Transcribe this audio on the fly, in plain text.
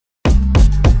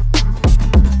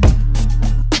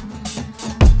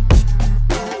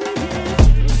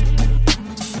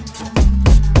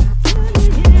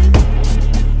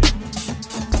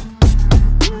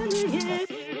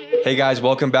Hey guys,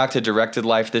 welcome back to Directed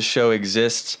Life. This show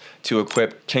exists to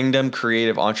equip kingdom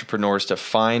creative entrepreneurs to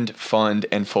find, fund,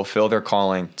 and fulfill their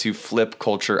calling to flip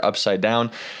culture upside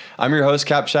down. I'm your host,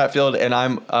 Cap Chatfield, and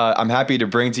I'm happy to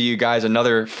bring to you guys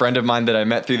another friend of mine that I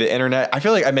met through the internet. I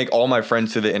feel like I make all my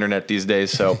friends through the internet these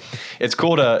days, so it's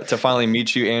cool to finally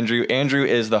meet you, Andrew. Andrew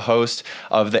is the host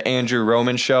of the Andrew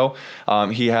Roman Show.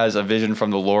 He has a vision from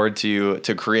the Lord to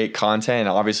create content, and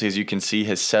obviously, as you can see,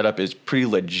 his setup is pretty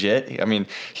legit. I mean,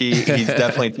 he's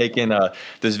definitely taken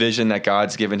this vision that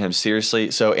God's given him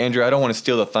seriously. So, Andrew, I don't want to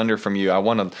steal the thunder from you. I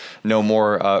want to know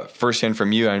more firsthand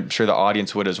from you. I'm sure the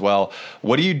audience would as well.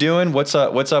 What are you doing? What's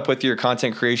up with your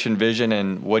content creation vision,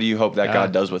 and what do you hope that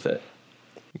God does with it?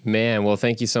 Man, well,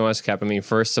 thank you so much, Cap. I mean,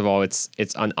 first of all, it's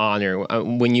an honor.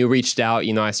 When you reached out,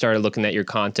 I started looking at your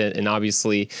content, and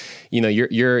obviously,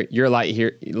 you're light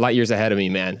years ahead of me,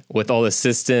 man, with all the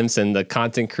systems and the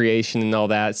content creation and all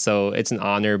that. So it's an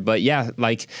honor. But yeah,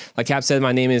 like Cap said,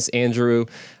 my name is Andrew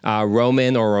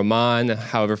Roman or Roman,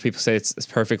 however people say it's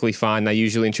perfectly fine. I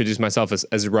usually introduce myself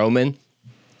as Roman.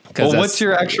 Well, what's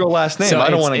your actual last name? So I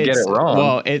don't want to get it wrong.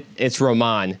 Well, it's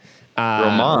Roman.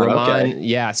 Roman, okay.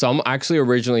 Yeah. So I'm actually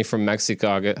originally from Mexico.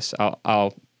 I guess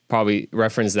I'll probably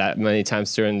reference that many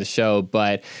times during the show.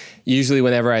 But usually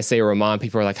whenever I say Roman,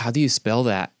 people are like, how do you spell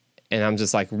that? And I'm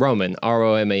just like, Roman,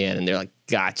 R-O-M-A-N. And they're like,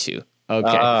 got you.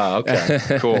 Okay.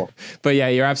 Okay. Cool. But yeah,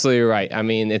 you're absolutely right. I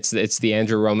mean, it's the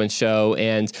Andrew Roman Show.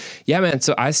 And yeah, man,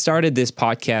 so I started this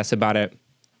podcast about a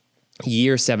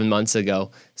year, 7 months ago,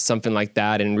 something like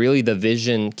that. And really the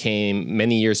vision came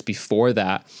many years before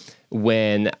that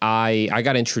when I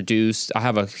got introduced. I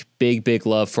have a big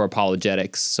love for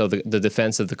apologetics, so the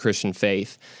defense of the Christian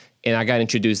faith. And I got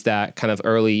introduced that kind of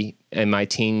early in my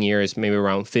teen years, maybe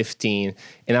around 15.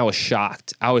 And I was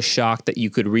shocked. I was shocked that you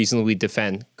could reasonably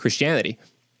defend Christianity.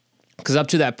 Because up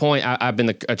to that point, I've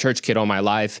been a church kid all my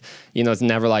life. It's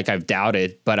never like I've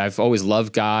doubted, but I've always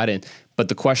loved God. But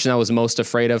the question I was most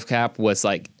afraid of, Cap, was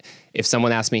like, if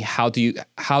someone asked me, how do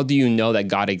you know that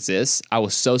God exists? I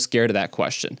was so scared of that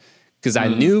question because I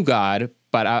knew God,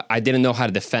 but I didn't know how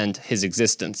to defend his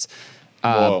existence.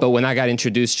 But when I got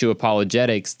introduced to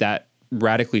apologetics, that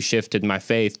radically shifted my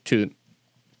faith to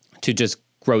just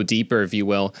grow deeper, if you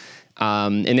will.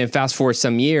 And then fast forward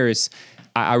some years,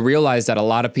 I realized that a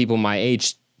lot of people my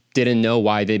age didn't know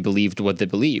why they believed what they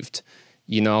believed.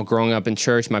 Growing up in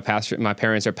church, my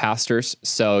parents are pastors,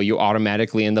 so you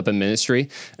automatically end up in ministry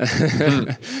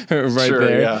right sure,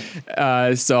 there.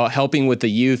 Yeah. So helping with the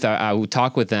youth, I would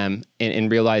talk with them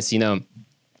and realize,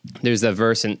 there's a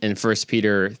verse in 1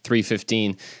 Peter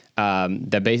 3:15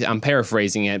 that I'm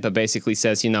paraphrasing it, but basically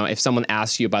says, if someone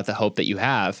asks you about the hope that you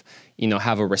have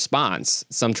a response.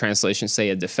 Some translations say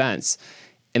a defense.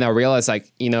 And I realized,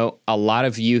 a lot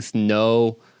of youth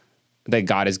know that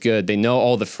God is good. They know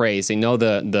all the phrase. They know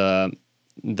the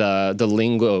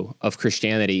lingo of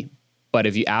Christianity. But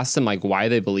if you ask them why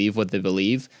they believe what they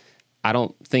believe, I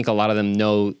don't think a lot of them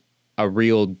know a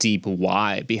real deep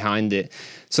why behind it.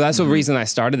 So that's the reason I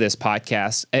started this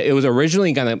podcast. It was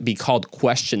originally going to be called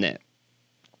Question It,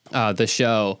 the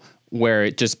show,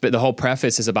 where the whole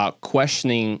preface is about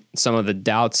questioning some of the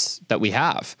doubts that we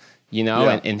have,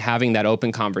 and having that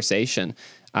open conversation.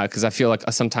 Because I feel like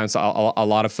sometimes a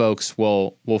lot of folks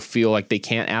will feel like they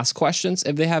can't ask questions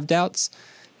if they have doubts.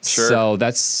 Sure. So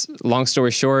that's, long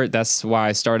story short, that's why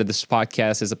I started this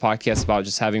podcast, as a podcast about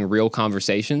just having real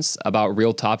conversations about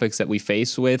real topics that we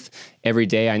face with every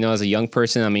day. I know as a young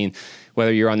person,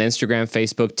 whether you're on Instagram,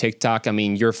 Facebook, TikTok,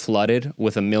 you're flooded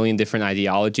with a million different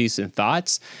ideologies and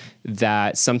thoughts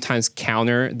that sometimes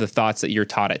counter the thoughts that you're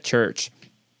taught at church.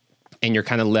 And you're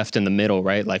kind of left in the middle,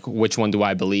 right? Like, which one do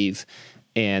I believe?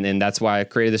 And that's why I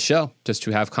created the show, just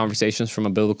to have conversations from a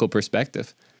biblical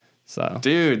perspective. So,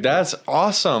 dude, that's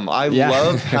awesome. I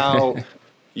love how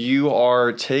you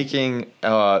are taking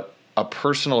a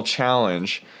personal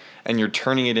challenge and you're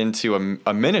turning it into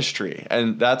a ministry.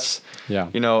 And that's,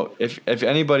 if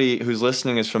anybody who's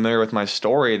listening is familiar with my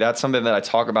story, that's something that I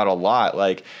talk about a lot.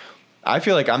 Like, I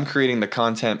feel like I'm creating the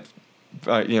content,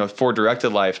 for Directed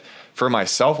Life for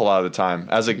myself a lot of the time,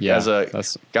 as a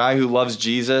guy who loves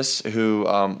Jesus, who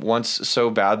wants so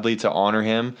badly to honor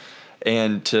him,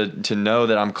 and to know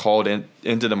that I'm called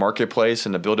into the marketplace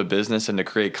and to build a business and to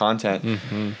create content.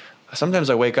 Mm-hmm. Sometimes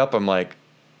I wake up, I'm like,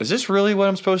 is this really what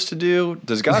I'm supposed to do?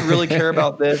 Does God really care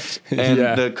about this? And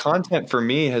the content for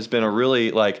me has been a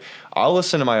really, I'll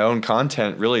listen to my own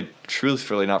content really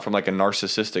truthfully, not from a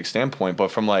narcissistic standpoint,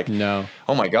 but from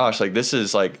oh my gosh, this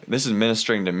is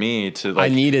ministering to me, to I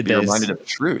needed be this. Reminded of the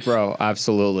truth. Bro,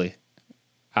 absolutely.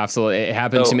 Absolutely. It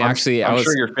happened to me. Actually, I'm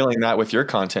sure you're feeling that with your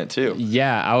content too.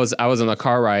 Yeah, I was on a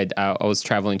car ride. I was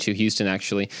traveling to Houston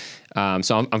actually.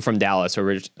 So I'm from Dallas,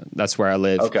 or that's where I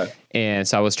live. Okay. And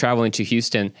so I was traveling to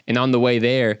Houston, and on the way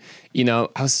there,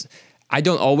 I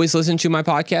don't always listen to my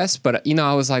podcast, but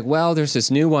I was like, well, there's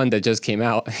this new one that just came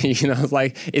out.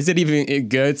 Like, is it even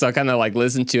good? So I kind of like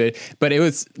listened to it, but it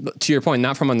was, to your point,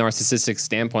 not from a narcissistic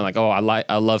standpoint, like, oh,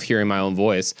 I love hearing my own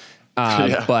voice.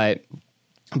 Yeah.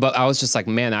 But I was just like,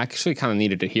 man, I actually kind of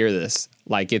needed to hear this.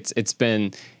 Like it's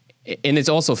been, and it's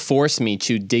also forced me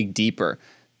to dig deeper,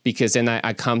 because then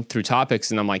I come through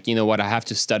topics and I'm like, you know what, I have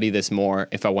to study this more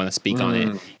if I want to speak on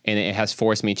it. And it has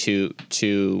forced me to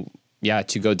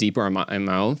go deeper in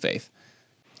my own faith.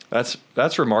 That's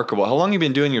remarkable. How long have you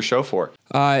been doing your show for?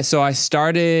 So I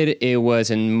started, it was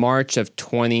in March of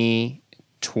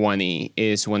 2020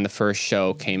 is when the first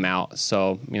show came out.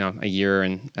 So, a year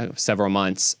and several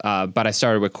months. But I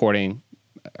started recording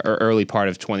early part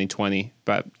of 2020,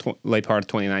 but late part of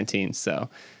 2019. So,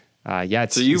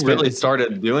 So you really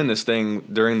started doing this thing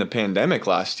during the pandemic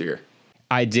last year.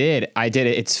 I did.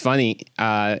 It's funny.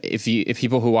 If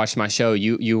people who watch my show,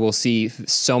 you will see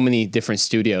so many different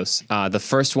studios. The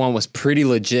first one was pretty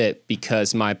legit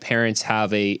because my parents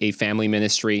have a family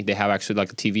ministry. They have actually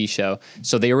like a TV show.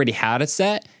 So they already had a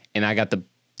set, and I got the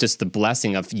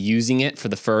blessing of using it for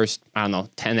the first,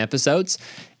 10 episodes.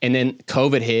 And then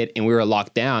COVID hit and we were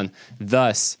locked down.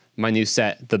 Thus, my new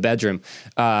set, the bedroom.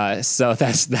 So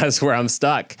that's where I'm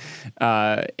stuck.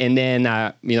 And then,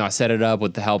 I set it up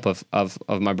with the help of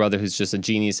my brother, who's just a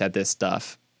genius at this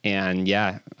stuff. And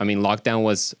lockdown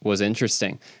was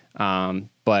interesting.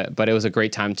 But it was a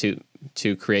great time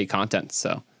to create content.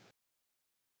 So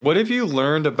what have you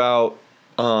learned about,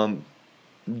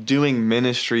 doing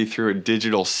ministry through a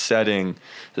digital setting,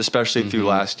 especially through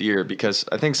last year? Because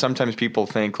I think sometimes people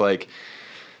think like,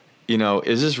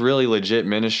 is this really legit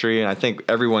ministry? And I think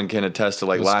everyone can attest to,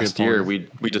 like, last year we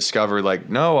discovered, like,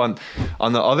 no,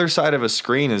 on the other side of a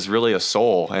screen is really a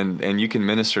soul, and you can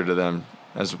minister to them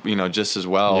as just as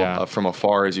well from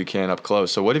afar as you can up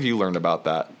close. So what have you learned about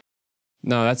that?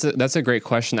 No, that's a great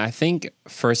question. I think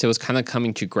first it was kind of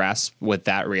coming to grasp with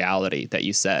that reality that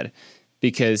you said.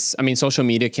 Because, social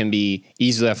media can be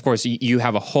easily, of course, you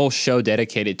have a whole show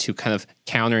dedicated to kind of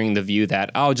countering the view that,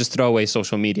 oh, just throw away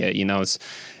social media.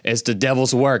 It's the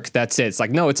devil's work. That's it. It's like,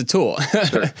 no, it's a tool.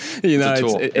 Sure.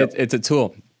 It's a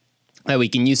tool that we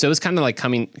can use. So it was kind of like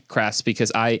coming grasp,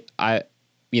 because I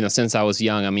since I was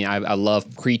young, I love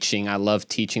preaching. I love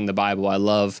teaching the Bible. I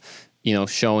love,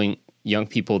 showing young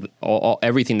people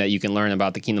everything that you can learn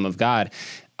about the kingdom of God.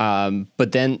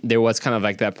 But then there was kind of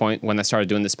like that point when I started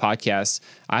doing this podcast.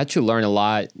 I had to learn a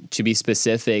lot. To be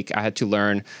specific, I had to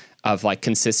learn of like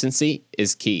consistency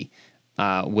is key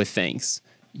with things.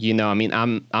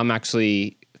 I'm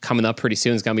actually coming up pretty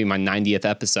soon. It's gonna be my 90th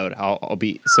episode. I'll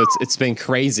be so it's been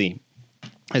crazy.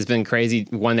 It's been crazy,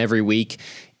 one every week,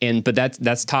 but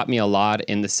that's taught me a lot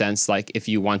in the sense, like, if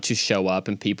you want to show up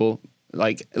and people.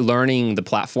 Like learning the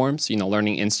platforms,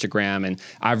 learning Instagram. And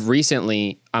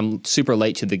I'm super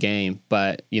late to the game,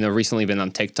 but, recently been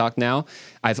on TikTok now.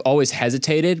 I've always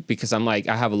hesitated because I'm like,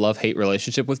 I have a love-hate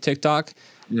relationship with TikTok,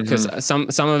 because some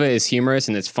of it is humorous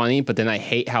and it's funny, but then I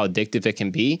hate how addictive it can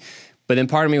be. But then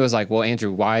part of me was like, well,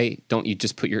 Andrew, why don't you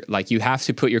just you have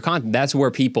to put your content, that's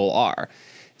where people are.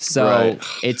 So right.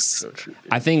 It's, so true,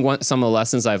 I think some of the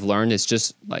lessons I've learned is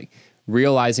just like,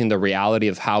 realizing the reality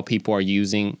of how people are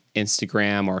using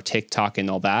Instagram or TikTok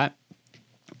and all that,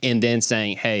 and then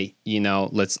saying, hey,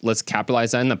 let's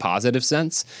capitalize that in a positive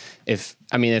sense. If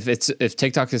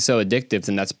TikTok is so addictive,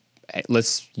 then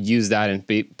let's use that and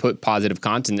put positive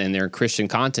content in there, Christian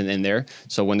content in there.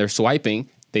 So when they're swiping,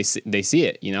 they see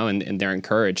it, and they're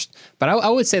encouraged. But I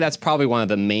would say that's probably one of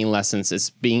the main lessons, is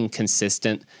being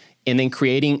consistent, and then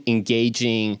creating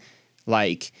engaging,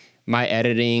 like, my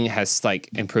editing has like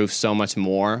improved so much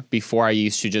more. Before, I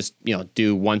used to just,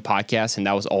 do one podcast and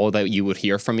that was all that you would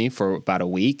hear from me for about a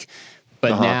week.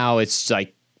 But now it's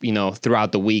like,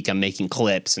 throughout the week I'm making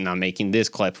clips, and I'm making this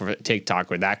clip for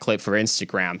TikTok or that clip for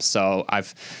Instagram. So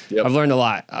I've learned a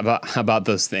lot about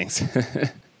those things.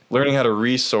 Learning how to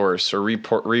resource or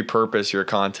repurpose your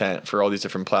content for all these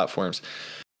different platforms.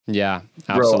 Yeah,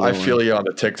 absolutely. Bro, I feel you on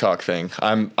the TikTok thing.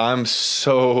 I'm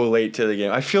so late to the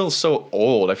game. I feel so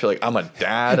old. I feel like I'm a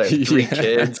dad. I have 3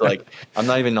 kids. Like, I'm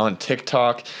not even on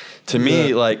TikTok. To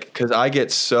me, like, because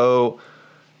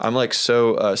I'm like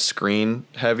so screen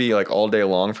heavy, like, all day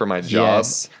long for my job.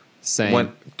 Yes, same.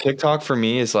 When TikTok for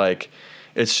me is like,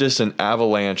 it's just an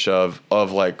avalanche of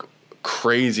like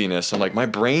craziness. And like, my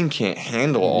brain can't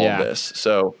handle all of this.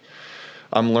 So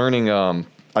I'm learning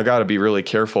I got to be really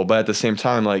careful. But at the same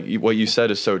time, like what you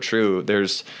said is so true.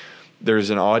 There's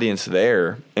an audience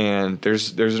there, and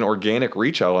there's an organic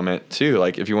reach element too.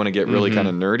 Like if you want to get really kind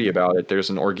of nerdy about it, there's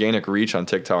an organic reach on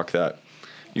TikTok that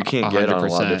you can't 100%. Get on a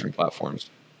lot of different platforms.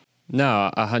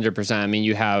 No, 100%. I mean,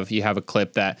 you have a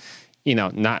clip that,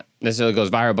 not necessarily goes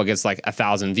viral, but gets like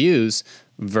 1,000 views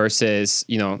versus,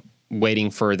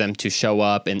 waiting for them to show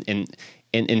up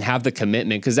and have the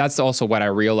commitment. Cause that's also what I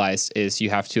realized is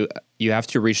you have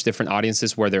to reach different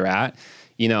audiences where they're at.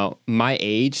 My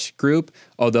age group,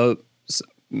 although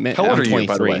how old are you,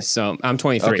 by the way? So I'm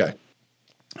 23. Okay.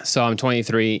 So I'm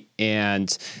 23.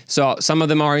 And so some of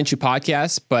them are into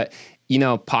podcasts, but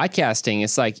podcasting,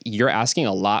 it's like you're asking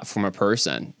a lot from a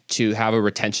person to have a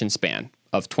retention span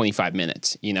of 25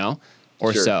 minutes,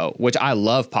 or sure. So, which I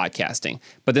love podcasting.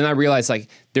 But then I realized like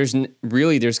there's going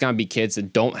to be kids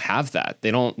that don't have that.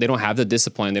 They don't have the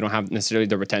discipline. They don't have necessarily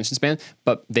the retention span,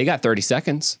 but they got 30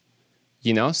 seconds,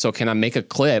 So can I make a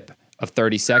clip of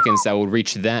 30 seconds that will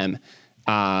reach them?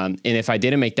 And if I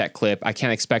didn't make that clip, I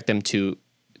can't expect them to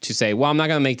say, well, I'm not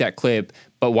going to make that clip,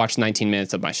 but watch 19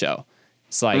 minutes of my show.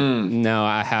 It's like, no,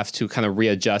 I have to kind of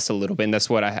readjust a little bit. And that's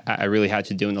what I really had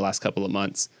to do in the last couple of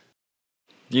months.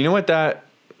 You know what that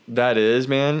is,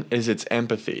 man, is it's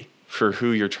empathy for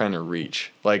who you're trying to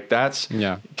reach. Like that's,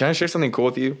 Can I share something cool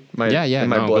with you?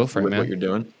 Go for it, man. What you're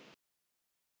doing.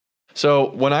 So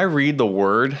when I read the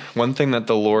word, one thing that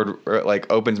the Lord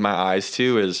like opens my eyes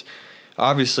to is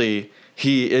obviously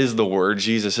he is the word.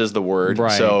 Jesus is the word.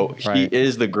 Right, so he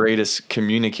is the greatest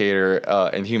communicator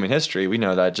in human history. We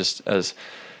know that just as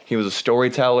he was a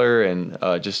storyteller and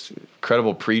just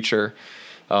incredible preacher.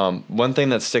 One thing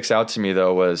that sticks out to me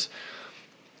though was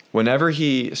whenever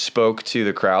he spoke to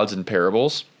the crowds in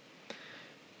parables,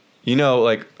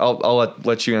 like I'll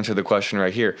let you answer the question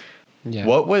right here. Yeah.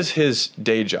 What was his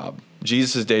day job?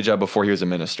 Jesus' day job before he was a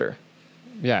minister?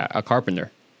 Yeah, a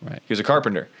carpenter. Right. He was a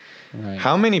carpenter. Right.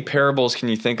 How many parables can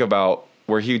you think about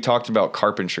where he talked about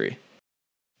carpentry?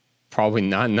 Probably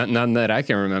none that I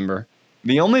can remember.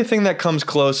 The only thing that comes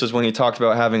close is when he talked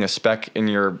about having a speck in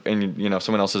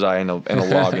someone else's eye and a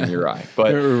log in your eye.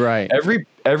 But right.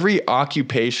 every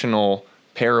occupational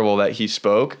parable that he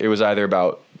spoke, it was either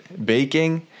about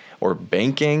baking or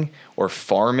banking or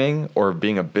farming or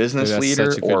being a business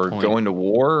leader or going to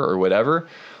war or whatever.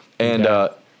 And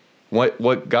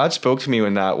what God spoke to me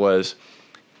in that was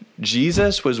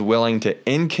Jesus was willing to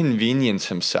inconvenience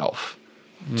himself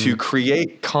to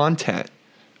create content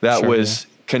that was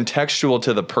contextual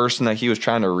to the person that he was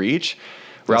trying to reach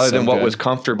rather than what was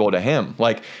comfortable to him.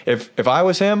 Like if I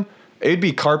was him, it'd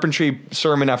be carpentry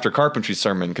sermon after carpentry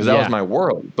sermon because that was my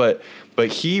world. But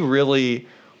he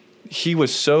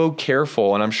was so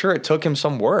careful, and I'm sure it took him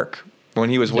some work when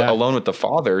he was alone with the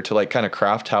Father to like kind of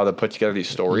craft how to put together these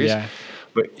stories. Yeah.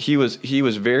 But he was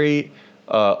very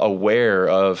aware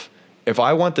of, if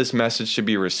I want this message to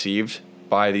be received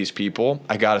by these people,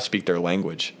 I got to speak their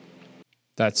language.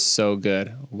 That's so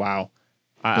good. Wow.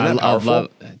 I love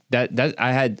that.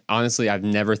 I've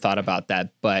never thought about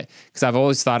that, but because I've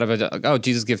always thought of it, like, oh,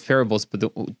 Jesus gives parables.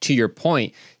 But to your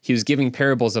point, he was giving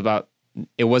parables about,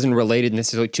 it wasn't related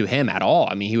necessarily to him at all.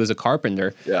 I mean, he was a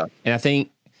carpenter. Yeah. And I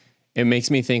think it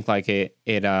makes me think like it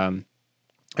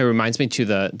reminds me to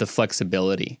the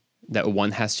flexibility that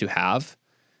one has to have.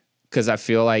 Because I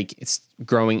feel like it's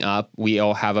growing up, we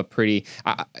all have a pretty,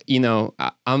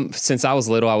 since I was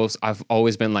little, I've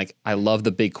always been like, I love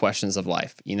the big questions of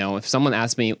life. If someone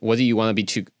asked me, what do you want to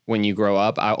be when you grow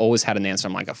up? I always had an answer.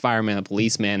 I'm like a fireman, a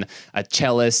policeman, a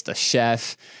cellist, a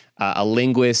chef, a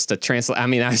linguist, a translator. I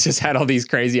mean, I just had all these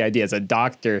crazy ideas, a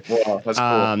doctor. Wow, that's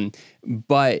cool.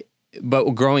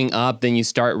 But growing up, then you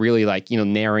start really like,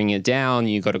 narrowing it down.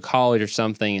 You go to college or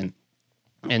something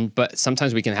but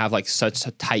sometimes we can have like such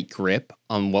a tight grip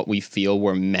on what we feel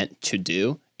we're meant to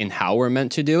do and how we're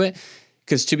meant to do it.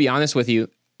 Because to be honest with you,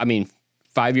 I mean,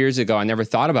 5 years ago, I never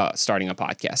thought about starting a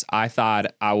podcast. I thought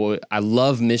I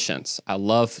love missions. I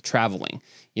love traveling.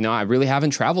 I really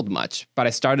haven't traveled much, but I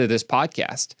started this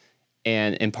podcast.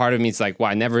 And part of me is like,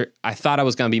 well, I thought I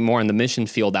was going to be more in the mission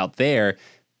field out there,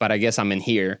 but I guess I'm in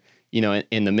here,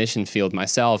 in the mission field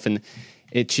myself. And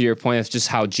to your point of just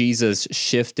how Jesus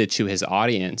shifted to his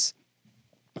audience,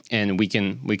 and we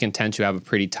can tend to have a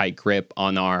pretty tight grip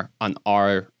on our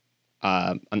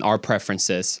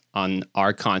preferences, on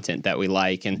our content that we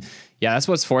like. And yeah, that's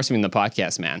what's forcing me in the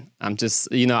podcast, man. I'm just,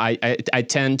 I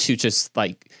tend to just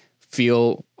like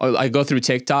I go through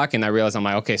TikTok and I realize I'm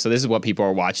like, okay, so this is what people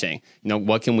are watching.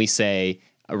 What can we say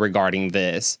regarding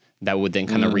this that would then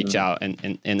kind of reach out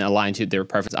and align to their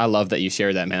preference. I love that you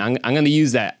shared that, man. I'm going to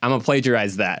use that. I'm going to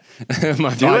plagiarize that in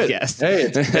my podcast. Hey,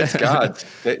 it's God.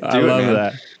 I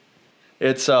love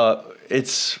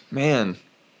that. Man,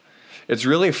 it's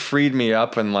really freed me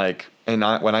up when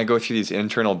I go through these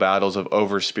internal battles of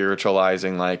over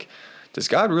spiritualizing, like, does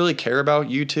God really care about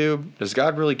YouTube? Does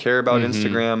God really care about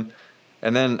Instagram?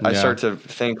 And then I start to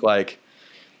think, like,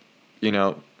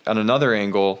 on another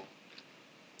angle.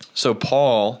 So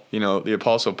Paul, the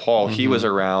Apostle Paul, he was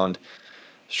around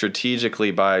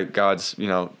strategically by God's,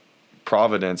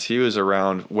 providence. He was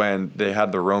around when they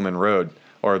had the Roman road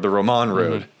or the Roman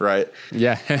road, right?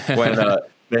 Yeah. When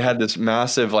they had this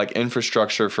massive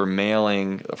infrastructure for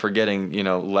mailing, for getting,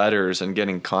 letters and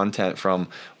getting content from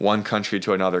one country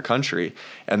to another country.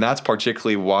 And that's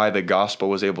particularly why the gospel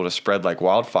was able to spread like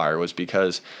wildfire, was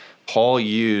because Paul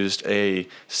used a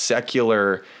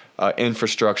secular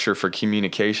infrastructure for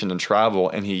communication and travel,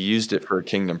 and he used it for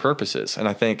kingdom purposes. And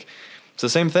I think it's the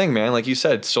same thing, man. Like you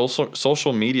said,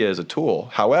 social media is a tool.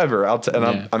 However,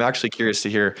 I'm actually curious to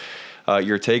hear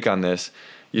your take on this.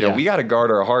 We got to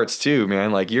guard our hearts too,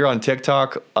 man. Like, you're on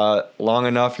TikTok long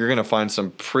enough, you're going to find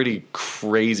some pretty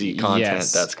crazy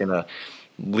content that's going to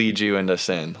lead you into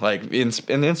sin, like in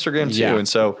Instagram too. And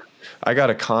so I got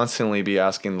to constantly be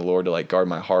asking the Lord to guard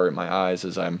my heart, my eyes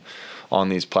as I'm on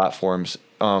these platforms.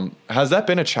 Has that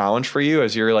been a challenge for you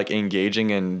as you're engaging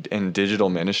in digital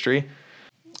ministry?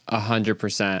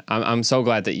 100%. I'm so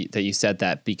glad that you said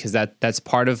that, because that's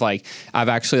part of I've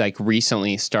actually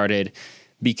recently started,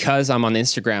 because I'm on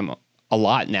Instagram a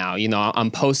lot now.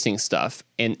 I'm posting stuff,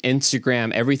 and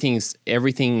Instagram, everything's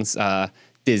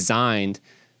designed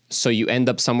so you end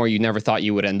up somewhere you never thought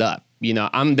you would end up.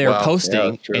 I'm there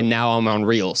posting, and now I'm on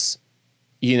Reels,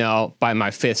 by my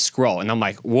fifth scroll, and I'm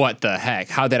like, what the heck?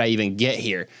 How did I even get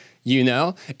here?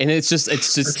 And it's just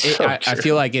I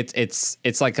feel like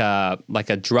it's like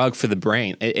a drug for the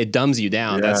brain. It dumbs you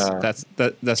down. That's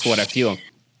what I feel.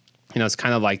 It's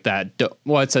kind of like that.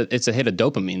 It's a hit of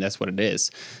dopamine. That's what it is.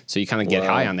 So you kind of get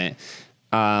high on it.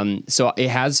 So it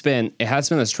has been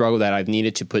a struggle that I've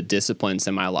needed to put disciplines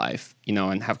in my life,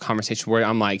 and have conversations where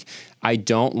I'm like, I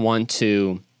don't want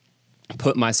to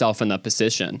put myself in a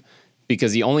position,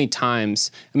 because the only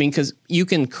times, because you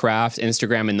can craft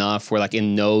Instagram enough where it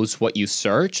knows what you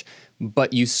search,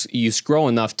 but you scroll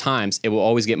enough times, it will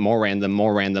always get more random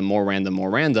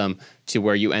to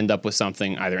where you end up with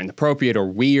something either inappropriate or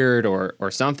weird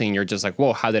or something. You're just like,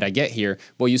 whoa, how did I get here?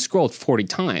 Well, you scrolled 40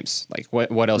 times.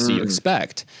 What else do you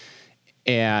expect?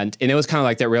 And it was kind of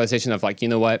like that realization of you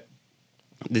know what?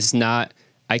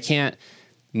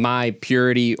 My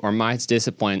purity or my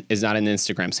discipline is not in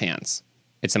Instagram's hands.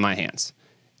 It's in my hands.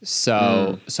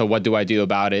 So what do I do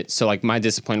about it? So my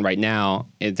discipline right now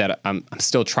is that I'm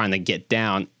still trying to get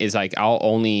down is I'll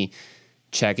only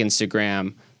check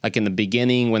Instagram in the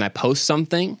beginning when I post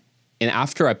something, and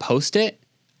after I post it,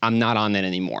 I'm not on it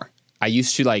anymore. I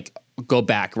used to go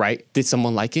back, right? Did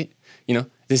someone like it?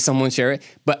 Did someone share it?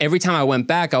 But every time I went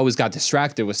back, I always got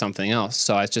distracted with something else.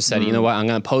 So I just said, you know what? I'm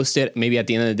going to post it. Maybe at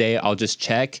the end of the day, I'll just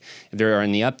check if there are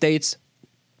any updates.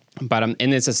 But and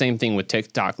it's the same thing with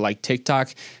TikTok.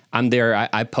 TikTok, I'm there.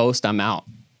 I post. I'm out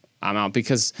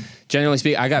because generally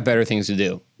speaking, I got better things to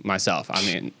do myself.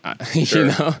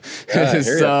 Sure.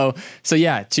 So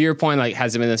yeah. To your point,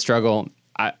 has it been a struggle?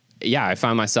 I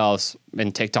find myself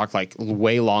in TikTok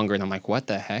way longer, and I'm like, what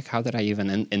the heck? How did I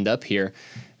even end up here?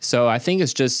 So I think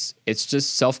it's just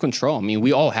self-control.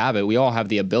 We all have it. We all have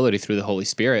the ability through the Holy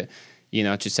Spirit,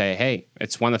 to say, hey,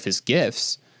 it's one of His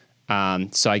gifts.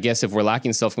 So I guess if we're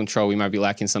lacking self-control, we might be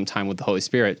lacking some time with the Holy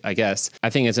Spirit, I guess. I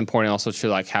think it's important also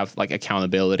to have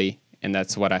accountability. And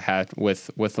that's what I had with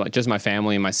just my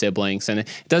family and my siblings. And it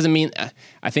doesn't mean,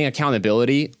 I think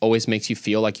accountability always makes you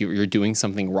feel like you're doing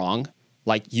something wrong.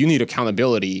 You need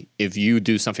accountability if you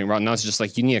do something wrong. No, it's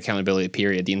just you need accountability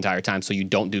period the entire time, so you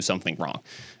don't do something wrong.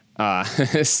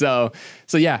 So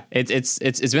yeah, it's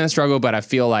been a struggle, but I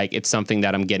feel like it's something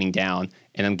that I'm getting down,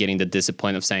 and I'm getting the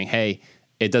discipline of saying, hey,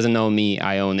 it doesn't own me,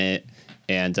 I own it.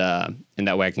 And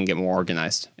that way I can get more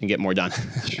organized and get more done.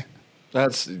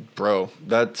 That's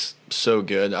so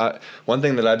good. One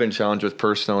thing that I've been challenged with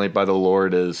personally by the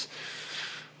Lord is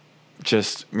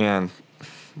just, man,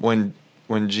 when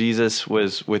Jesus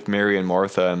was with Mary and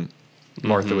Martha, and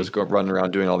Martha was running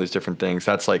around doing all these different things,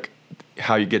 that's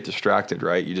how you get distracted,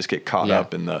 right? You just get caught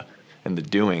up in the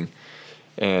doing.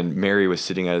 And Mary was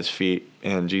sitting at His feet,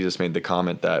 and Jesus made the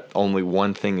comment that only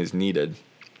one thing is needed,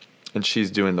 and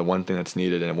she's doing the one thing that's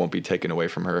needed, and it won't be taken away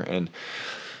from her. And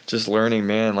just learning,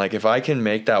 man, if I can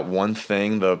make that one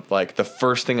thing the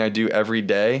first thing I do every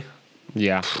day,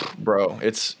 Yeah. Bro,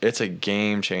 it's a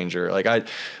game changer. Like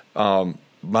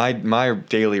my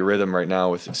daily rhythm right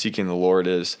now with seeking the Lord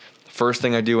is first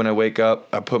thing I do when I wake up,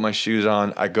 I put my shoes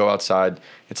on, I go outside.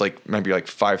 It's like maybe like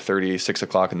 5:30, 6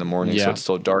 o'clock in the morning, so it's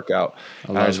still dark out.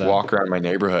 And I just walk around my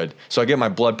neighborhood. So I get my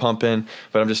blood pumping,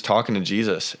 but I'm just talking to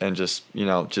Jesus and just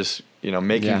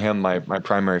making him my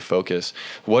primary focus.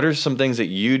 What are some things that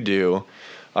you do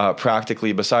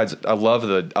practically besides I love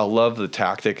the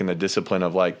tactic and the discipline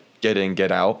of like get in,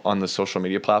 get out on the social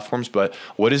media platforms, but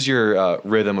what does your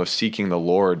rhythm of seeking the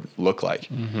Lord look like?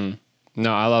 Mm-hmm.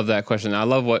 No, I love that question. I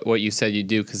love what you said you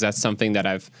do, because that's something that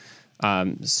I've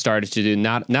started to do.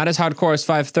 Not as hardcore as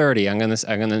 5:30. I'm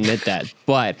gonna admit that,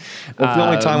 but well, it's the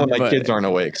only time when my kids aren't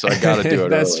awake, so I got to do it.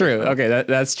 That's early, true. so. Okay,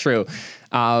 that's true.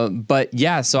 But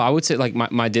yeah, so I would say like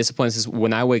my disciplines is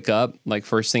when I wake up, like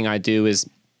first thing I do is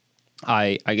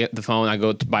I get the phone, I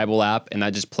go to Bible app, and I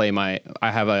just play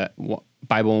I have a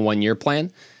Bible in 1 year plan,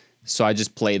 so I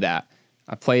just play that.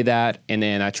 I play that, and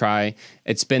then I try.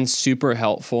 It's been super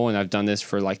helpful, and I've done this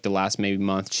for like the last maybe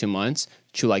month, 2 months,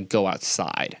 to like go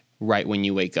outside right when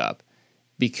you wake up,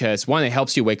 because one, it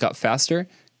helps you wake up faster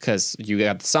because you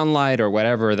got the sunlight or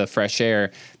whatever, the fresh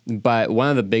air. But one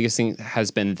of the biggest things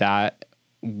has been that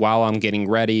while I'm getting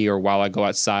ready or while I go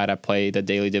outside, I play the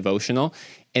daily devotional,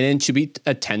 and then to be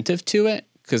attentive to it,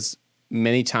 because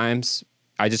many times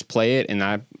I just play it and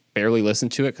I barely listen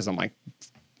to it because I'm like,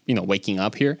 waking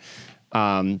up here.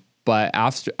 But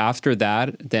after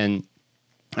that, then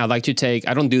I like to take,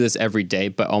 I don't do this every day,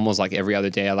 but almost like every other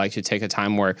day, I like to take a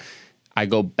time where I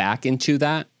go back into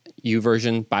that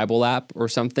YouVersion Bible app or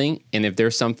something. And if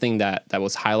there's something that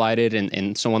was highlighted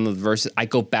in some one of the verses, I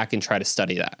go back and try to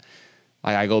study that.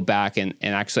 Like I go back and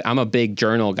actually I'm a big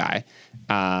journal guy.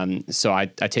 So I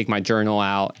take my journal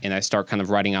out and I start kind of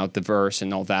writing out the verse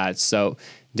and all that. So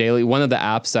daily, one of the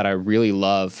apps that I really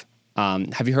love,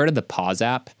 have you heard of the Pause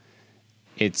app?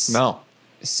 No.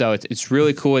 So it's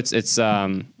really cool. It's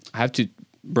I have to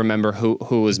remember who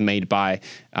it was made by,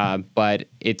 but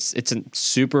it's a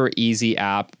super easy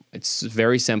app. It's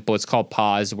very simple. It's called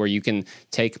Pause, where you can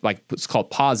take it's called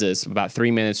pauses, about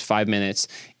 3 minutes, 5 minutes,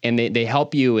 and they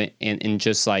help you in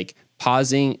just like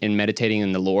pausing and meditating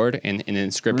in the Lord and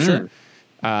in Scripture.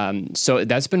 So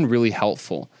that's been really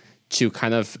helpful. To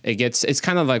kind of, it's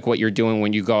kind of like what you're doing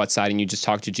when you go outside and you just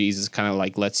talk to Jesus, kind of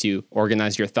like lets you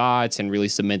organize your thoughts and really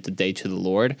submit the day to the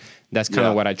Lord. That's kind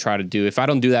of what I try to do. If I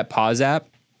don't do that Pause app,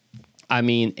 I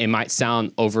mean, it might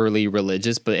sound overly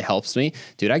religious, but it helps me.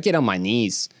 Dude, I get on my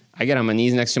knees. I get on my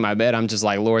knees next to my bed. I'm just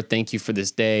like, Lord, thank you for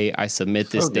this day. I submit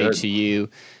this day to you.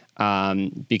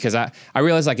 Because I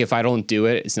realize like if I don't do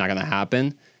it, it's not going to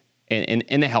happen. And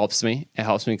it helps me. It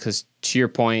helps me because to your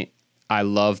point, I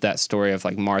love that story of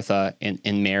like Martha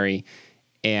and Mary,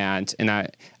 and I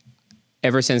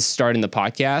ever since starting the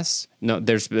podcast,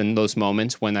 there's been those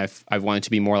moments when I've wanted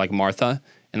to be more like Martha,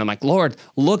 and I'm like, Lord,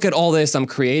 look at all this I'm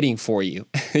creating for you.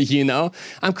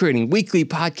 I'm creating weekly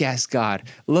podcasts. God,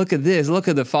 look at this. Look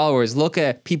at the followers. Look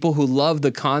at people who love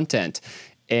the content.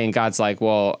 And God's like,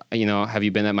 well, have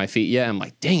you been at my feet yet? I'm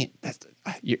like, dang it.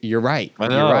 You're right. I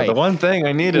know. You're right. The one thing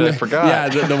I needed, I forgot.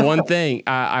 Yeah, the one thing.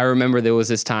 I remember there was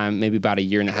this time, maybe about a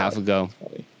year and a half ago,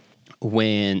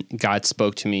 when God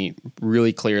spoke to me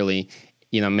really clearly,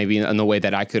 maybe in the way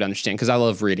that I could understand, because I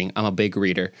love reading. I'm a big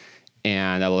reader,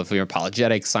 and I love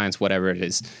apologetics, science, whatever it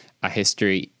is,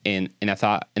 history. And I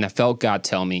felt God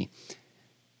tell me,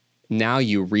 now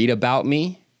you read about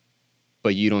me,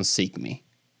 but you don't seek me.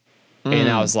 And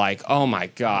I was like, oh my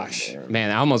gosh,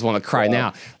 man, I almost want to cry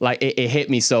now. Like it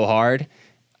hit me so hard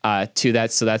to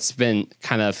that. So that's been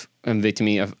kind of convicting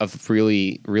me of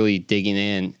really, really digging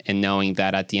in and knowing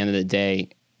that at the end of the day,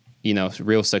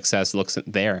 real success looks in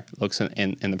the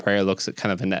prayer, looks at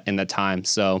kind of in that time.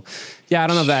 So yeah, I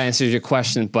don't know if that answers your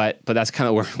question, but that's kind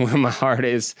of where my heart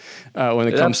is when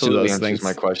it comes to those things.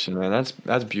 My question, man.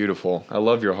 That's beautiful. I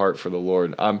love your heart for the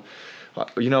Lord.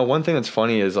 One thing that's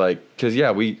funny is like, cause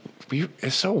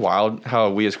it's so wild how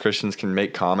we as Christians can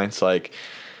make comments like,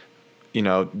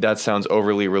 that sounds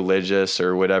overly religious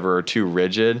or whatever, or too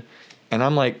rigid. And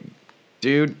I'm like,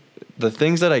 dude, the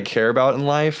things that I care about in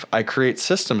life, I create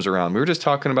systems around. We were just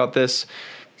talking about this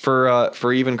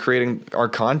for even creating our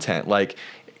content. Like,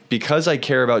 because I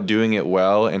care about doing it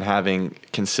well and having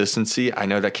consistency, I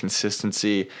know that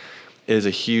consistency is a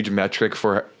huge metric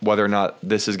for whether or not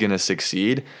this is going to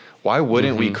succeed. Why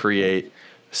wouldn't we create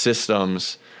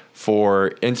systems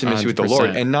for intimacy 100%. with the Lord,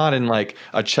 and not in like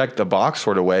a check the box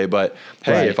sort of way, but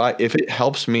hey, if it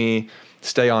helps me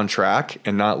stay on track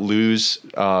and not lose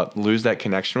that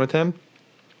connection with Him,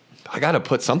 I got to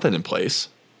put something in place.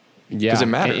 Yeah, because it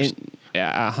matters.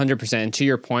 Yeah, 100%. And to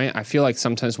your point, I feel like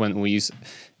sometimes when we use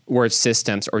word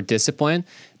systems or discipline,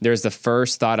 there's the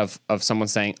first thought of someone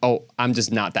saying, "Oh, I'm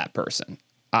just not that person.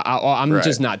 I'm Right.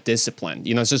 just not disciplined.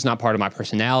 You know, it's just not part of my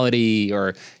personality."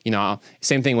 Or, you know,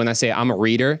 same thing when I say I'm a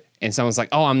reader and someone's like,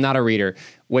 "Oh, I'm not a reader,"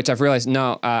 which I've realized,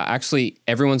 no, actually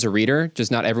everyone's a reader,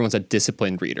 just not everyone's a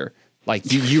disciplined reader.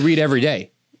 Like you read every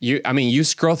day. You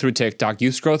scroll through TikTok,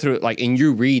 you scroll through like, and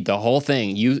you read the whole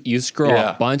thing. You scroll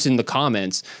a bunch in the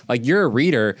comments. Like, you're a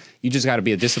reader. You just got to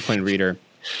be a disciplined reader.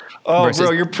 Oh, bro,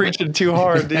 you're preaching too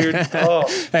hard, dude. Oh,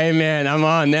 hey man, I'm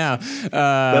on now.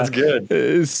 That's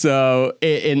good. So,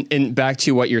 and back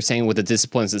to what you're saying with the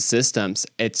disciplines and systems,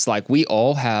 it's like we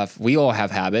all have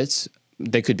habits.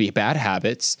 They could be bad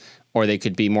habits, or they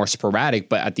could be more sporadic,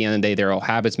 but at the end of the day, they're all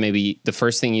habits. Maybe the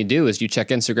first thing you do is you check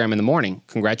Instagram in the morning.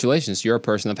 Congratulations, you're a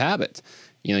person of habit.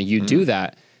 You know, you do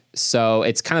that. So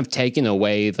it's kind of taking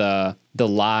away the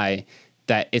lie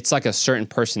that it's like a certain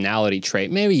personality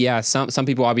trait. Maybe, yeah, some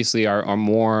people obviously are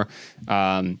more,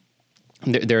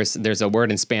 there's a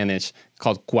word in Spanish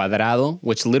called cuadrado,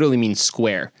 which literally means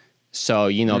square. So,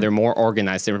 you know, they're more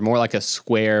organized. They're more like a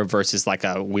square versus like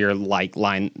a weird like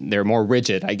line. They're more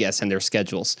rigid, I guess, in their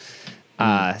schedules.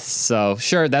 So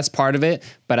sure, that's part of it.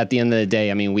 But at the end of the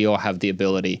day, I mean, we all have the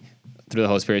ability through the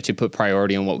Holy Spirit to put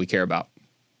priority on what we care about.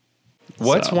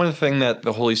 What's one thing that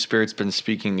the Holy Spirit's been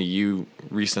speaking to you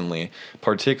recently,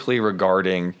 particularly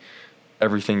regarding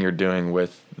everything you're doing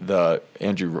with the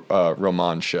Andrew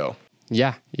Roman show?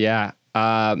 Yeah.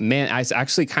 Man, it's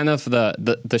actually kind of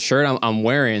the shirt I'm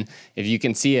wearing. If you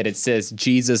can see it, it says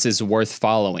Jesus is worth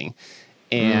following.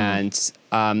 And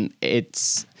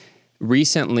it's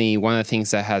recently one of the things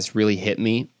that has really hit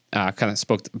me, kind of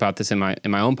spoke about this in my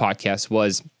own podcast,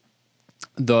 was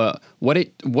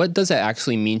what does it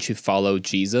actually mean to follow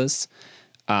Jesus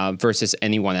versus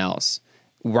anyone else?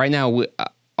 Right now,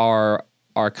 our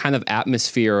kind of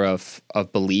atmosphere of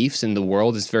beliefs in the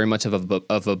world is very much of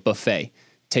a buffet.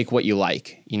 Take what you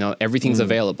like. You know, everything's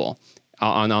available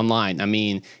online. I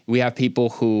mean, we have people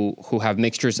who have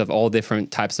mixtures of all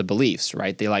different types of beliefs,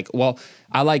 right? They like, well,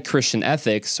 I like Christian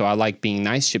ethics, so I like being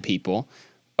nice to people,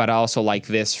 but I also like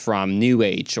this from New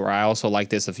Age, or I also like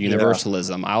this of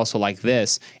universalism. I also like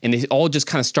this. And they all just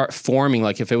kind of start forming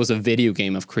like if it was a video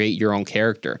game of create your own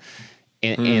character.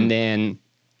 And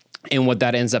what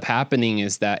that ends up happening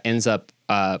is that ends up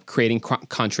creating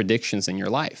contradictions in your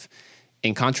life.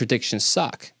 And contradictions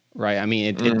suck, right? I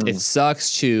mean, it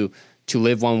sucks to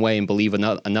live one way and believe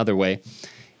another way.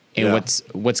 And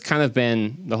what's kind of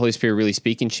been the Holy Spirit really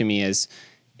speaking to me is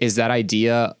that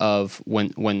idea of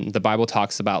when the Bible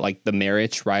talks about like the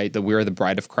marriage, right? That we're the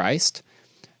bride of Christ.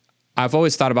 I've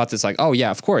always thought about this like, oh yeah,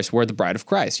 of course, we're the bride of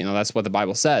Christ. You know, that's what the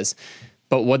Bible says.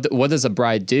 But what does a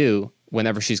bride do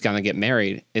whenever she's going to get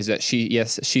married? Is that she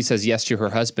says yes to her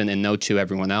husband and no to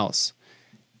everyone else.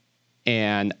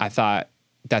 And I thought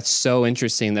that's so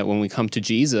interesting that when we come to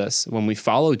Jesus, when we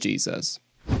follow Jesus,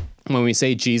 when we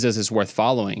say Jesus is worth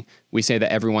following, we say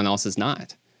that everyone else is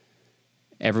not.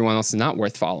 Everyone else is not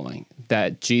worth following.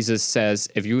 That Jesus says,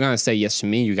 if you're going to say yes to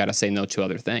me, you got to say no to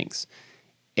other things.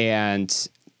 And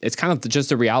it's kind of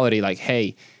just a reality like,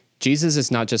 hey, Jesus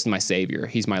is not just my savior.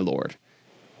 He's my Lord.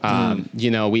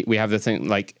 You know, we have the thing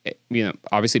like, you know,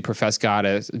 obviously profess God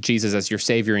as Jesus as your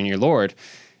savior and your Lord.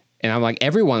 And I'm like,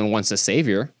 everyone wants a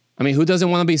savior. I mean, who doesn't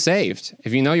want to be saved?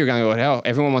 If you know you're going to go to hell,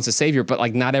 everyone wants a savior, but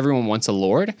like not everyone wants a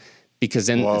Lord, because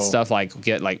then stuff like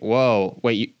get like, whoa,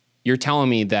 wait, you're telling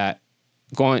me that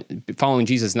following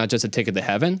Jesus is not just a ticket to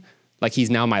heaven? Like he's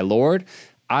now my Lord?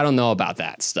 I don't know about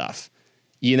that stuff,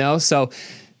 you know? So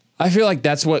I feel like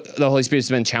that's what the Holy Spirit's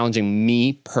been challenging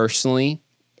me personally.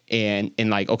 And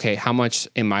like, okay, how much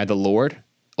am I the Lord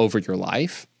over your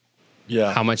life?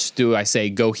 Yeah. How much do I say,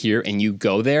 go here and you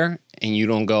go there? And you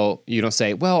don't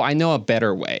say, well, I know a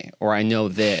better way, or I know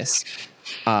this,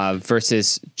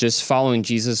 versus just following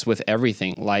Jesus with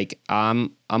everything. Like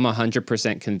I'm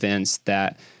 100% convinced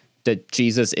that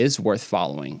Jesus is worth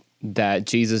following, that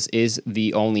Jesus is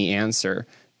the only answer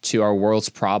to our world's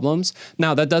problems.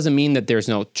 Now, that doesn't mean that there's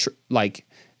no,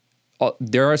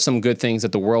 there are some good things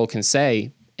that the world can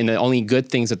say, and the only good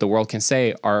things that the world can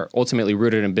say are ultimately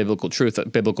rooted in biblical truth,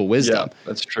 biblical wisdom. Yeah,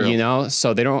 that's true. You know,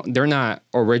 so they're not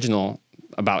original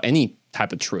about any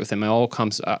type of truth. And it all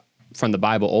comes from the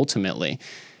Bible ultimately.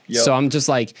 Yep. So I'm just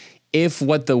like, if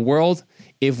what the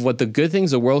good things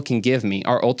the world can give me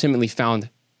are ultimately found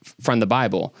from the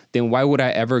Bible, then why would I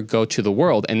ever go to the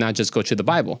world and not just go to the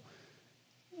Bible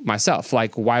myself?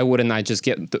 Like, why wouldn't I just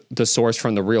get the source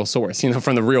from the real source, you know,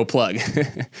 from the real plug,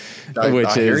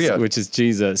 which is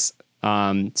Jesus.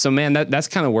 So man, that's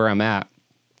kind of where I'm at.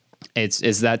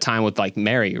 it's that time with like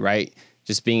Mary, right?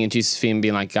 Just being in Jesus' feet and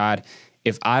being like, God,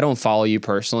 if I don't follow you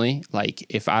personally, like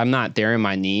if I'm not there in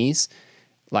my knees,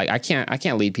 like I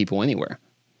can't lead people anywhere.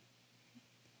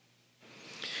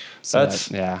 So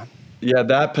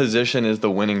that position is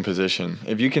the winning position.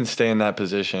 If you can stay in that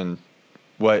position,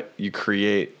 what you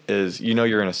create is,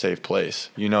 you're in a safe place.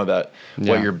 You know that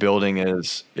what you're building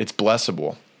it's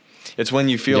blessable. It's when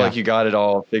you feel like you got it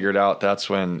all figured out. That's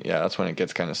when it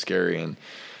gets kind of scary. And,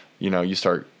 you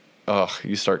start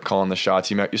calling the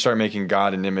shots. You start making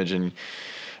God an image and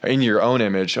in your own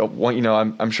image.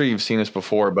 I'm sure you've seen this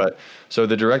before, but so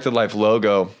the Directed Life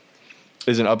logo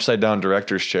is an upside down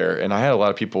director's chair. And I had a lot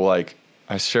of people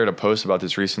I shared a post about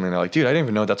this recently and they're like, dude, I didn't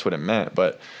even know that's what it meant.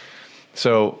 But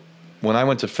so when I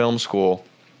went to film school,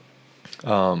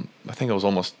 I think it was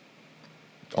almost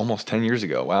 10 years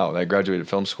ago. Wow. I graduated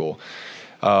film school.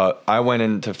 I went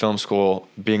into film school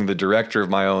being the director of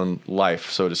my own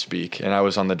life, so to speak. And I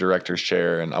was on the director's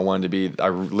chair and I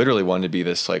literally wanted to be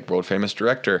this world famous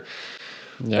director.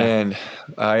 Yeah. And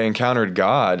I encountered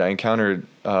God.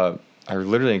 I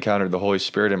literally encountered the Holy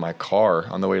Spirit in my car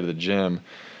on the way to the gym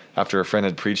after a friend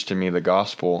had preached to me the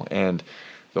gospel. And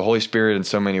the Holy Spirit in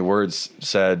so many words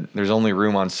said, there's only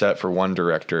room on set for one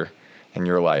director in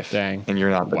your life. Dang. And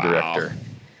you're not the director.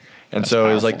 And so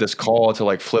powerful. It was like this call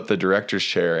to flip the director's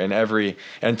chair and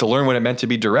to learn what it meant to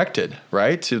be directed,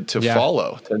 right? To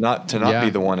follow, to not be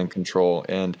the one in control.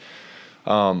 And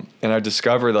I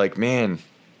discovered man,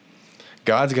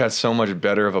 God's got so much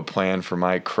better of a plan for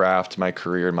my craft, my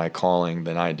career, my calling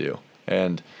than I do.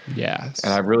 And yes.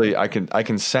 And I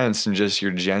can sense in just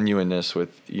your genuineness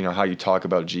with, how you talk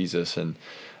about Jesus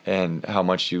and how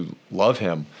much you love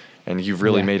him. And you've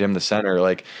really made him the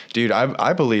center. Dude,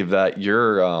 I believe that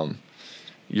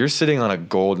you're sitting on a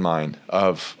gold mine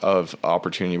of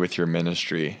opportunity with your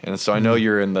ministry. And so I know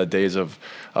you're in the days of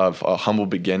humble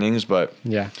beginnings, but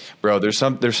bro, there's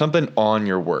something on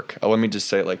your work. Let me just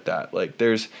say it like that.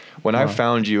 When I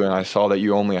found you and I saw that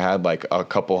you only had a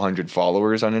couple hundred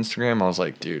followers on Instagram, I was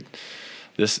like, dude,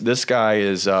 this guy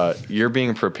is, you're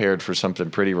being prepared for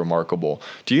something pretty remarkable.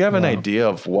 Do you have an idea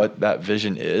of what that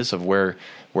vision is, of where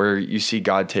you see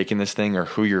God taking this thing, or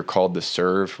who you're called to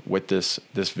serve with this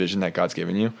vision that God's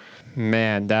given you?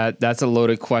 Man, that's a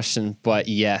loaded question, but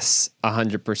yes,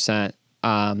 100%.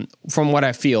 From what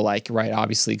I feel like, right?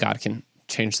 Obviously God can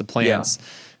change the plans,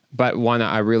 but one,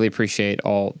 I really appreciate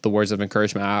all the words of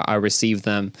encouragement. I received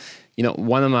them.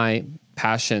 One of my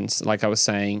passions, like I was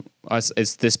saying,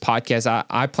 is this podcast.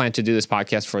 I plan to do this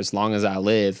podcast for as long as I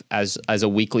live as a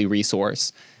weekly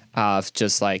resource of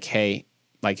just hey,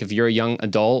 if you're a young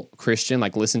adult Christian,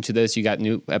 listen to this. You got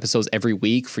new episodes every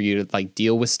week for you to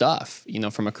deal with stuff,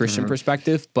 from a Christian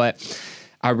perspective. But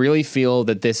I really feel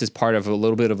that this is part of a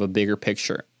little bit of a bigger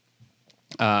picture,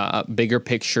 of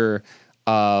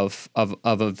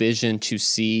a vision to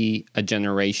see a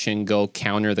generation go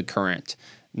counter the current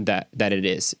that it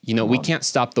is. We can't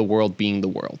stop the world being the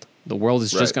world. The world is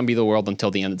just going to be the world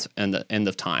until the end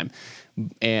of time.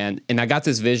 And I got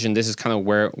this vision. This is kind of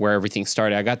where everything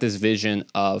started. I got this vision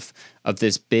of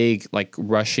this big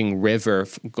rushing river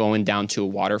going down to a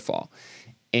waterfall,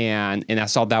 and I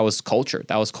saw that was culture.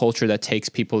 That was culture that takes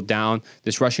people down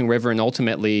this rushing river, and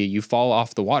ultimately you fall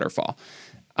off the waterfall.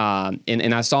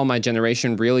 And I saw my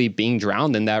generation really being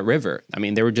drowned in that river. I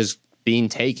mean, they were just being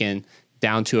taken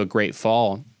down to a great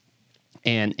fall,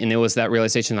 and it was that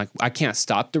realization I can't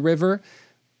stop the river,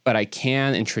 but I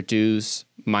can introduce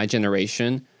my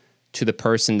generation to the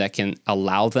person that can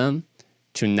allow them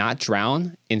to not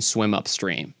drown and swim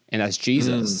upstream. And that's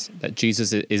Jesus, that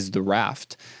Jesus is the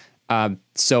raft.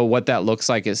 So what that looks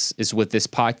like is with this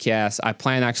podcast, I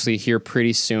plan actually here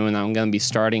pretty soon, I'm going to be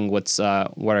starting what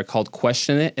are called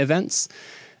Question It events.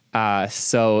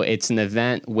 So it's an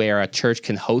event where a church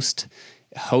can host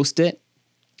it,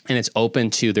 and it's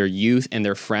open to their youth and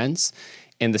their friends.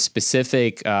 And the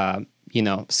specific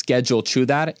schedule to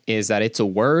that is that it's a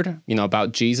word,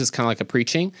 about Jesus, kind of like a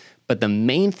preaching. But the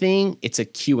main thing, it's a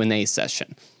Q&A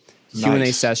session. Nice.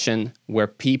 Q&A session where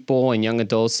people and young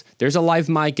adults, there's a live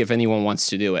mic if anyone wants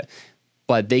to do it,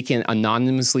 but they can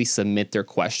anonymously submit their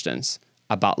questions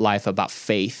about life, about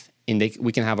faith, and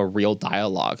we can have a real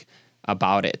dialogue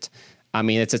about it. I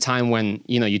mean, it's a time when,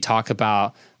 you talk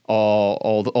about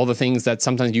all the things that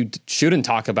sometimes you shouldn't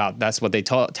talk about. That's what they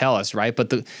tell us, right? But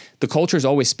the culture is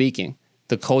always speaking.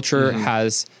 The culture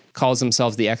calls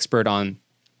themselves the expert on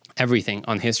everything,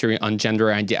 on history, on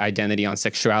gender identity, on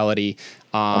sexuality,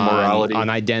 on morality, on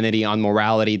identity, on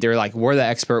morality. They're we're the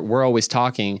expert. We're always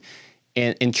talking.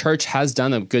 And church has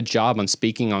done a good job on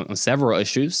speaking on several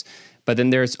issues, But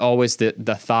then there's always the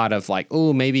thought of like,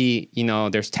 oh, maybe,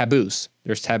 there's taboos.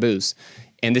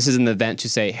 And this is an event to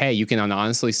say, hey, you can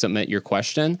honestly submit your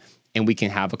question and we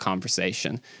can have a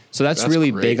conversation. So that's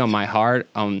really great. Big on my heart.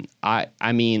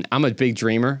 I mean, I'm a big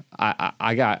dreamer.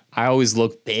 I always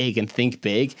look big and think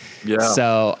big. Yeah.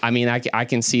 So, I mean, I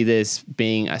can see this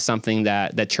being something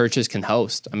that churches can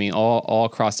host. I mean, all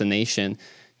across the nation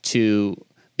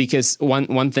because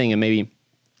one thing, and maybe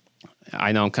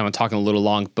I know I'm kind of talking a little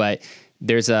long, but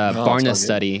there's a Barna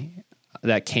study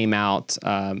that came out,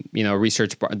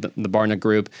 research, the Barna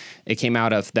group, it came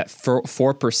out of that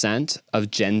 4%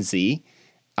 of Gen Z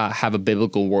have a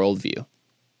biblical worldview.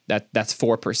 That's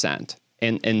 4%.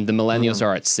 And the millennials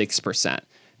are at 6%.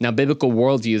 Now, biblical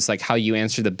worldview is like how you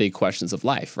answer the big questions of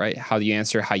life, right? How do you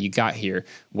answer how you got here?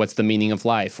 What's the meaning of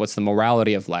life? What's the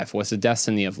morality of life? What's the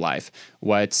destiny of life?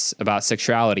 What's about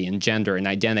sexuality and gender and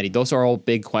identity? Those are all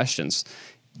big questions.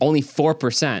 Only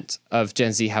 4% of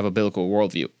Gen Z have a biblical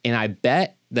worldview. And I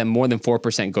bet that more than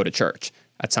 4% go to church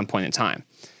at some point in time.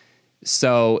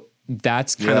 So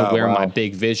that's kind of where my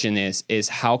big vision is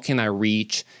how can I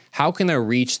reach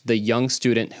the young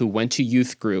student who went to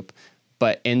youth group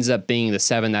but ends up being the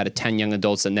 7 out of 10 young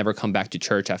adults that never come back to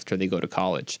church after they go to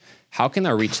college? How can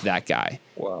I reach that guy?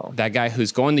 Wow. That guy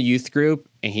who's going to youth group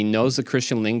and he knows the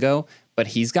Christian lingo, but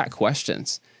he's got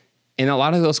questions. And a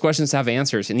lot of those questions have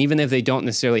answers. And even if they don't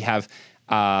necessarily have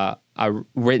a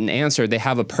written answer, they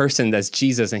have a person that's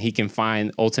Jesus and he can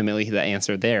find ultimately the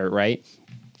answer there, right?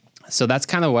 So that's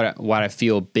kind of what I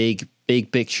feel big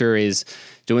picture is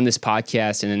doing this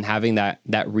podcast and then having that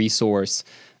resource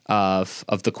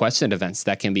of the question events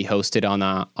that can be hosted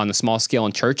on a small scale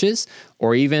in churches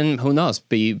or even, who knows,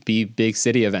 be big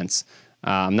city events.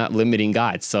 I'm not limiting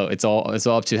God, so it's all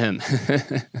up to him.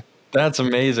 That's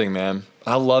amazing, man.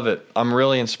 I love it. I'm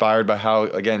really inspired by how,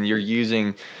 again, you're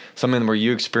using something where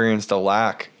you experienced a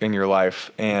lack in your life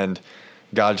and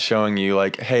God's showing you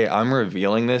like, hey, I'm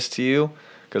revealing this to you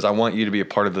because I want you to be a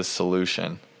part of the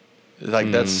solution.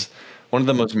 Like that's one of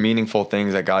the most meaningful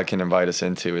things that God can invite us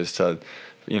into is to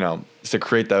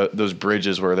create those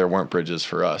bridges where there weren't bridges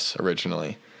for us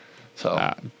originally. So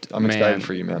I'm excited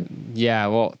for you, man. Yeah,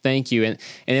 well, thank you. And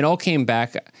it all came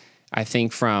back, I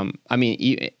think, from,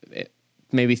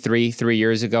 maybe three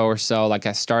years ago or so, like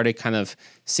I started kind of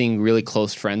seeing really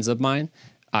close friends of mine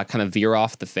kind of veer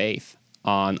off the faith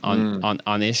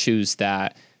on issues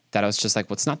that I was just like,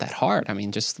 well, it's not that hard. I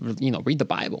mean, just, read the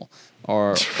Bible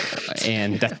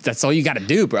and that's all you got to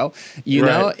do, bro,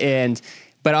 know?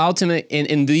 But ultimately,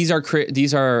 and these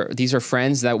are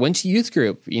friends that went to youth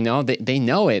group, they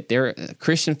know it. They're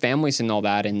Christian families and all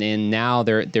that. And then now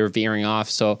they're veering off.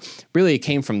 So really it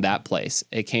came from that place.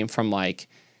 It came from like,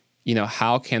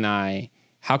 how can I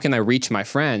reach my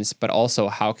friends, but also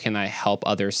how can I help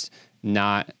others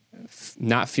not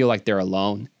feel like they're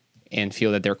alone and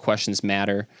feel that their questions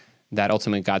matter, that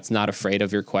ultimately God's not afraid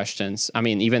of your questions. I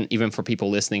mean, even for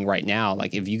people listening right now,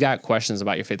 like if you got questions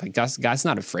about your faith, like God's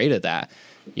not afraid of that.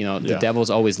 The devil's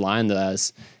always lying to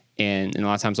us. And a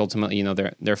lot of times ultimately,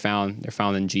 they're found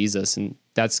in Jesus. And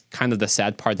that's kind of the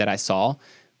sad part that I saw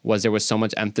was there was so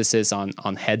much emphasis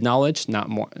on head knowledge,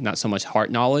 not so much heart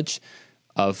knowledge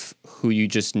of who you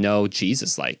just know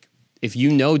Jesus. Like if you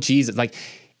know Jesus, like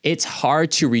it's hard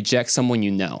to reject someone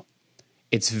you know.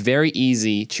 It's very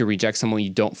easy to reject someone you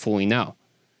don't fully know.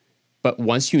 But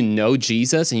once you know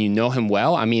Jesus and you know him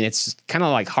well, I mean, it's kind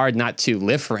of like hard not to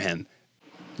live for him.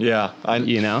 Yeah.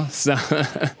 So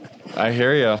I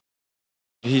hear you.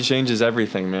 He changes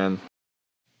everything, man.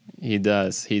 He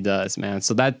does, man.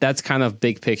 So that's kind of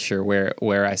big picture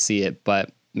where I see it.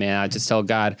 But man, I just tell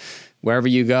God, wherever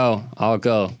you go, I'll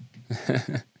go.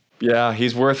 Yeah,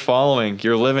 he's worth following.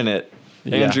 You're living it.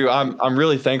 Andrew, I'm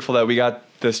really thankful that we got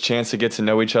this chance to get to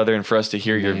know each other and for us to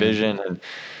hear your vision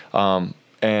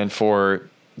and for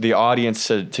the audience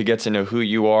to get to know who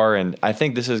you are. And I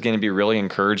think this is going to be really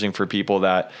encouraging for people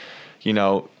that,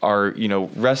 are,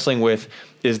 wrestling with,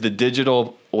 is the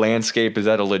digital landscape, is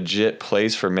that a legit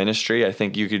place for ministry? I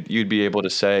think you'd be able to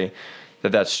say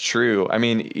that that's true. I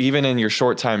mean, even in your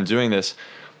short time doing this,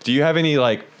 do you have any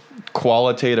like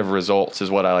qualitative results is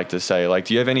what I like to say. Like,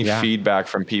 do you have any feedback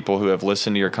from people who have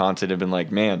listened to your content and been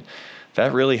like, man,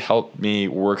 that really helped me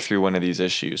work through one of these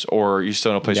issues? Or are you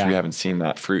still in a place where you haven't seen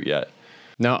that fruit yet?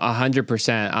 No,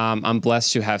 100%. I'm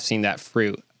blessed to have seen that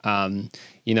fruit.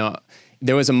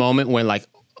 There was a moment when like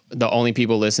the only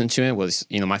people listening to it was,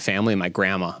 my family and my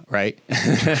grandma, right?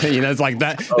 It's like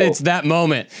that, it's that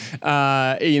moment,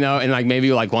 and like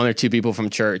maybe like one or two people from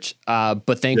church.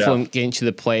 But thankfully I'm getting to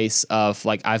the place of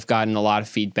like, I've gotten a lot of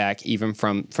feedback, even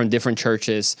from different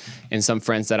churches and some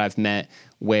friends that I've met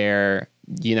where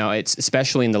it's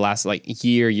especially in the last like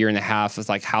year and a half, it's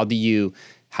like, how do you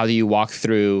walk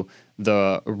through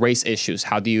the race issues?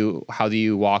 How do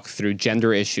you walk through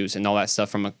gender issues and all that stuff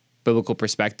from a biblical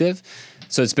perspective?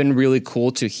 So it's been really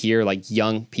cool to hear like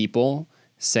young people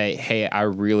say, hey, I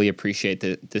really appreciate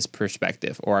this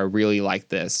perspective, or I really like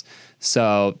this.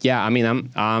 So yeah, I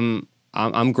mean,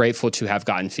 I'm grateful to have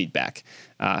gotten feedback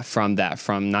from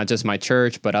not just my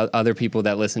church, but other people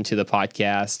that listen to the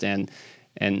podcast.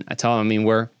 And I tell them, I mean,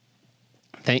 we're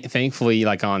thankfully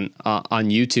like on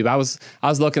YouTube. I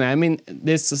was looking at, I mean,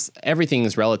 everything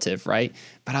is relative, right?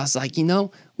 But I was like,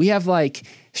 we have like,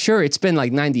 sure, it's been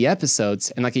like 90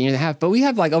 episodes and like a year and a half, but we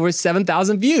have like over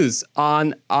 7,000 views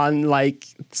on like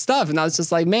stuff. And I was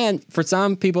just like, man, for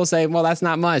some people say, well, that's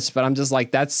not much, but I'm just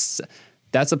like, that's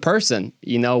a person,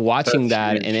 watching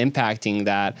that's that huge. And impacting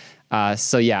that.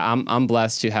 So yeah, I'm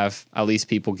blessed to have at least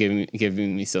people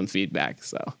giving me some feedback.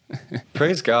 So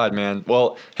praise God, man.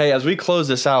 Well, hey, as we close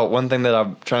this out, one thing that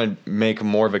I'm trying to make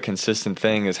more of a consistent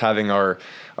thing is having our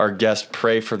guest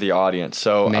pray for the audience.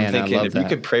 So man, I'm thinking if you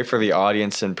could pray for the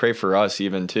audience and pray for us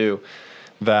even too,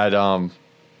 that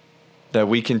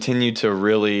we continue to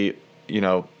really,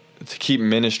 to keep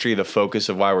ministry the focus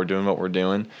of why we're doing what we're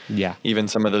doing. Yeah. Even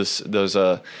some of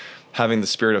those having the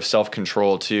spirit of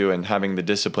self-control too, and having the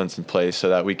disciplines in place so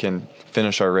that we can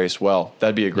finish our race well.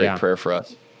 That'd be a great prayer for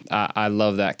us. I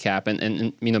love that, Cap.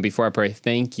 And before I pray,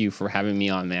 thank you for having me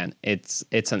on, man. It's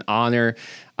an honor.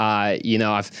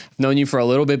 I've known you for a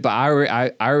little bit, but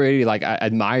I already I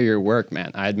admire your work,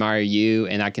 man. I admire you,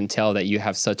 and I can tell that you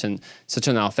have such an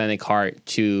authentic heart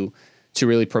to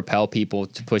really propel people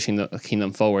to pushing the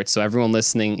kingdom forward. So everyone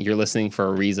listening, you're listening for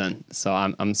a reason. So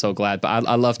I'm so glad. But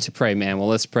I love to pray, man. Well,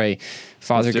 let's pray.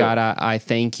 Father God, I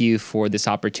thank you for this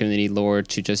opportunity, Lord,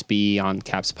 to just be on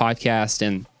Cap's podcast.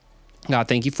 And God,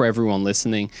 thank you for everyone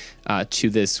listening to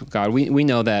this. God, we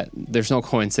know that there's no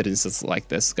coincidences like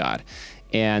this, God.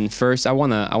 And first, I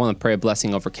want to pray a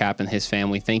blessing over Cap and his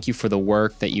family. Thank you for the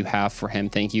work that you have for him.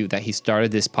 Thank you that he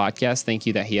started this podcast. Thank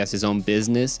you that he has his own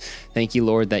business. Thank you,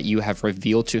 Lord, that you have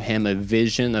revealed to him a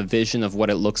vision of what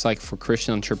it looks like for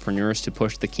Christian entrepreneurs to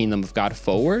push the kingdom of God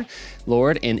forward,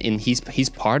 Lord. And he's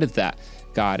part of that,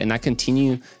 God. And I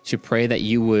continue to pray that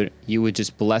you would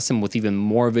just bless him with even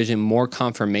more vision, more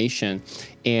confirmation.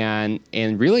 And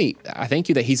really, I thank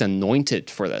you that he's anointed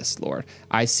for this, Lord.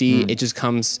 I see it just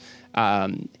comes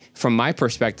from my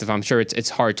perspective. I'm sure it's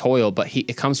hard toil, but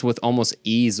it comes with almost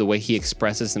ease, the way he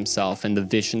expresses himself and the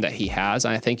vision that he has.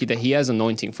 And I thank you that he has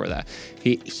anointing for that.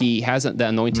 He has the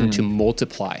anointing to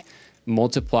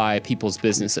multiply people's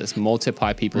businesses,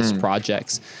 multiply people's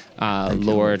projects,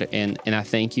 Lord. And I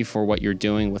thank you for what you're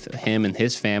doing with him and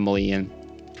his family. And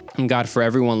God, for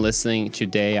everyone listening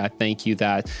today, I thank you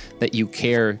that you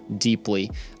care deeply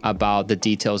about the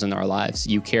details in our lives.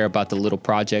 You care about the little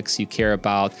projects. You care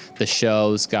about the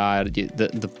shows, God,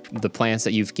 the plans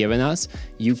that you've given us.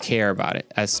 You care about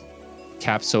it. As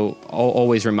Cap so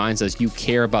always reminds us, you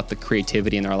care about the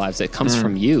creativity in our lives that comes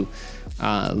from you,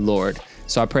 Lord.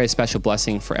 So I pray a special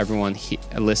blessing for everyone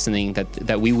listening,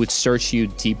 that we would search you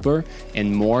deeper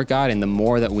and more, God, and the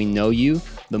more that we know you,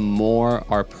 the more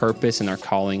our purpose and our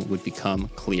calling would become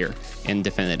clear and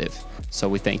definitive. So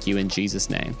we thank you in Jesus'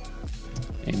 name.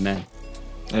 Amen.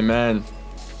 Amen.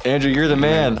 Andrew, you're the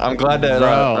man. I'm glad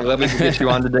that we could get you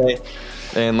on today.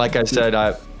 And like I said,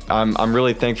 I'm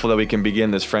really thankful that we can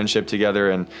begin this friendship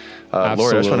together. And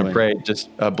Lord, I just want to pray just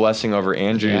a blessing over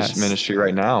Andrew's ministry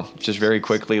right now. Just very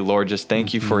quickly, Lord, just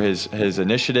thank you for his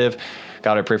initiative.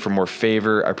 God, I pray for more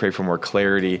favor. I pray for more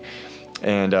clarity.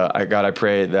 And God, I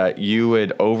pray that you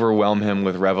would overwhelm him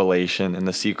with revelation in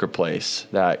the secret place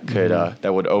that could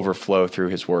that would overflow through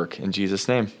his work. In Jesus'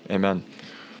 name, amen.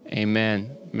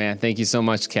 Amen. Man, thank you so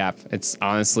much, Cap. It's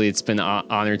been an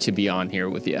honor to be on here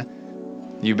with you.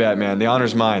 You bet, man. The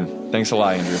honor's mine. Thanks a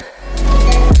lot,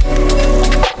 Andrew.